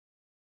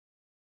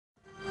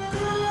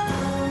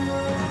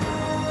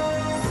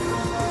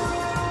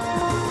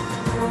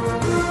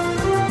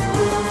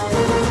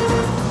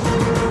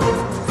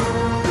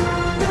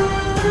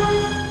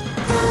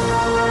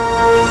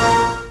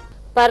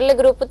परल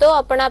ग्रुप तो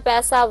अपना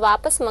पैसा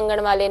वापस मंगण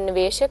वाले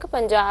निवेशक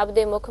पंजाब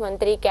के मुख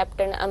मंत्री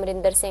कैप्टन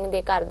अमरिंदर सिंह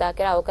के घर का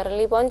घेराव करने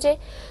लई पहुंचे।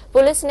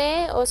 पुलिस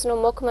ने उसनूं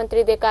मुख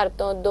मंत्री के घर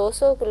तो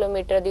 200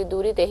 किलोमीटर की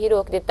दूरी ते ही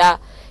रोक दिता।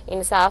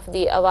 इंसाफ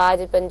की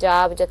आवाज़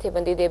पंजाब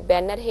जथेबंदी के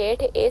बैनर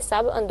हेठ ये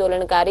सब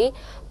अंदोलनकारी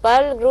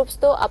परल ग्रुप्स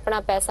तो अपना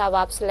पैसा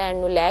वापस लैण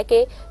नूं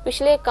लैके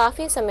पिछले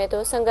काफ़ी समय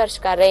तो संघर्ष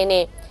कर रहे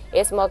ने।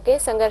 इस मौके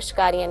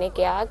संघर्षकारियों ने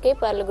कहा कि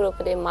परल ग्रुप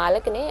के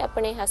मालक ने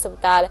अपने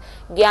हस्पताल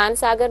ज्ञान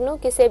सागर नूं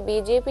किसी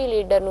बीजेपी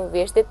लीडर नूं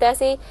वेच दिता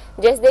सी,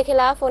 जिस दे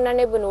खिलाफ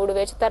उन्होंने बनूड़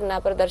विच धरना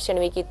प्रदर्शन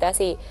भी कीता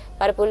सी,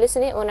 पर पुलिस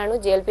ने उन्हां नूं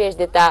जेल भेज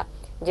दिता,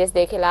 जिस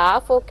दे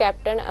खिलाफ वो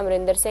कैप्टन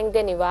अमरिंदर सिंह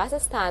के निवास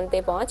स्थान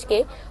ते पहुंच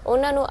के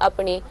उन्हां नूं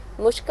अपनी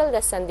मुश्किल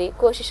दस्सण की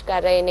कोशिश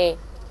कर रहे ने।